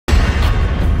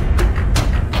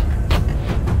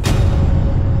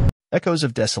Echoes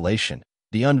of Desolation,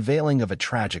 the unveiling of a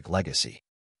tragic legacy.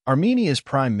 Armenia's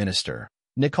Prime Minister,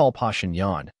 Nikol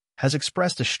Pashinyan, has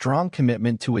expressed a strong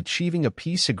commitment to achieving a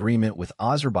peace agreement with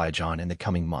Azerbaijan in the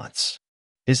coming months.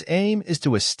 His aim is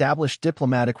to establish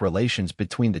diplomatic relations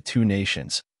between the two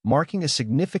nations, marking a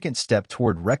significant step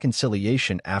toward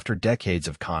reconciliation after decades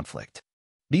of conflict.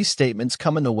 These statements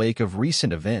come in the wake of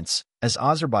recent events, as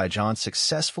Azerbaijan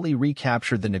successfully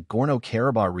recaptured the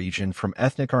Nagorno-Karabakh region from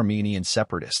ethnic Armenian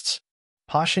separatists.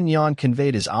 Pashinyan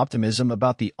conveyed his optimism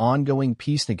about the ongoing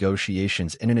peace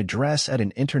negotiations in an address at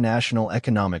an international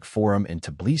economic forum in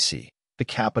Tbilisi, the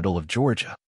capital of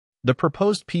Georgia. The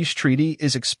proposed peace treaty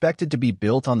is expected to be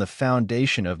built on the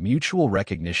foundation of mutual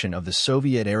recognition of the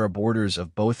Soviet-era borders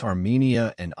of both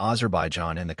Armenia and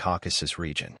Azerbaijan in the Caucasus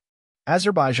region.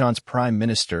 Azerbaijan's Prime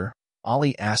Minister,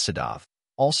 Ali Asadov,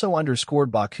 also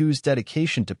underscored Baku's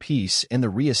dedication to peace and the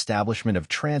re-establishment of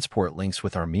transport links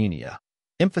with Armenia,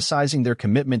 emphasizing their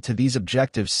commitment to these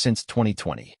objectives since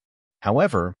 2020.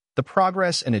 However, the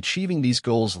progress in achieving these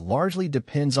goals largely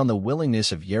depends on the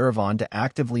willingness of Yerevan to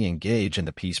actively engage in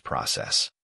the peace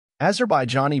process.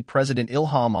 Azerbaijani President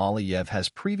Ilham Aliyev has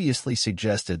previously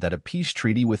suggested that a peace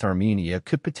treaty with Armenia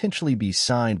could potentially be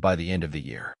signed by the end of the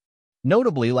year.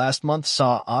 Notably, last month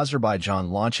saw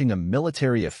Azerbaijan launching a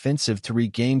military offensive to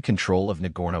regain control of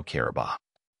Nagorno-Karabakh,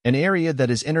 an area that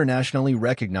is internationally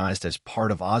recognized as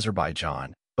part of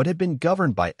Azerbaijan, but had been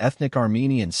governed by ethnic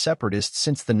Armenian separatists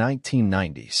since the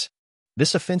 1990s.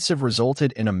 This offensive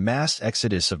resulted in a mass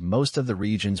exodus of most of the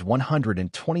region's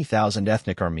 120,000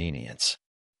 ethnic Armenians.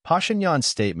 Pashinyan's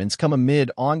statements come amid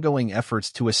ongoing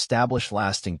efforts to establish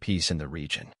lasting peace in the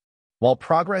region. While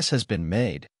progress has been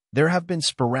made, there have been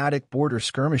sporadic border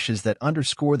skirmishes that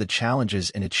underscore the challenges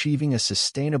in achieving a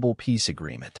sustainable peace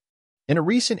agreement. In a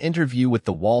recent interview with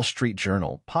the Wall Street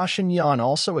Journal, Pashinyan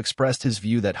also expressed his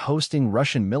view that hosting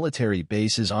Russian military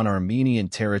bases on Armenian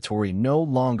territory no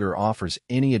longer offers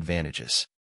any advantages.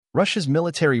 Russia's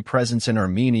military presence in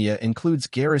Armenia includes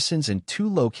garrisons in 2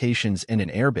 locations and an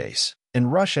airbase,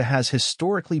 and Russia has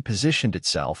historically positioned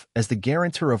itself as the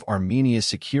guarantor of Armenia's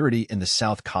security in the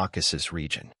South Caucasus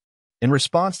region. In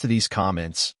response to these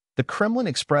comments, the Kremlin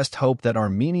expressed hope that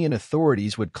Armenian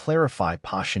authorities would clarify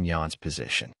Pashinyan's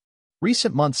position.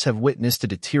 Recent months have witnessed a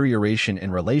deterioration in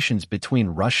relations between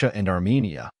Russia and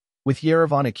Armenia, with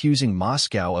Yerevan accusing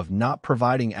Moscow of not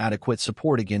providing adequate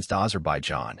support against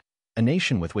Azerbaijan, a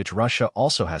nation with which Russia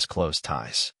also has close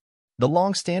ties. The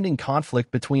long-standing conflict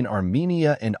between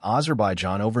Armenia and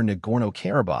Azerbaijan over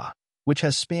Nagorno-Karabakh, which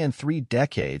has spanned 3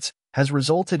 decades, has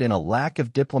resulted in a lack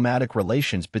of diplomatic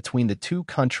relations between the two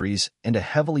countries and a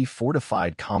heavily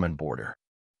fortified common border.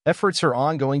 Efforts are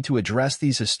ongoing to address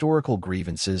these historical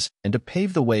grievances and to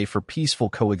pave the way for peaceful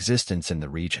coexistence in the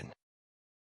region.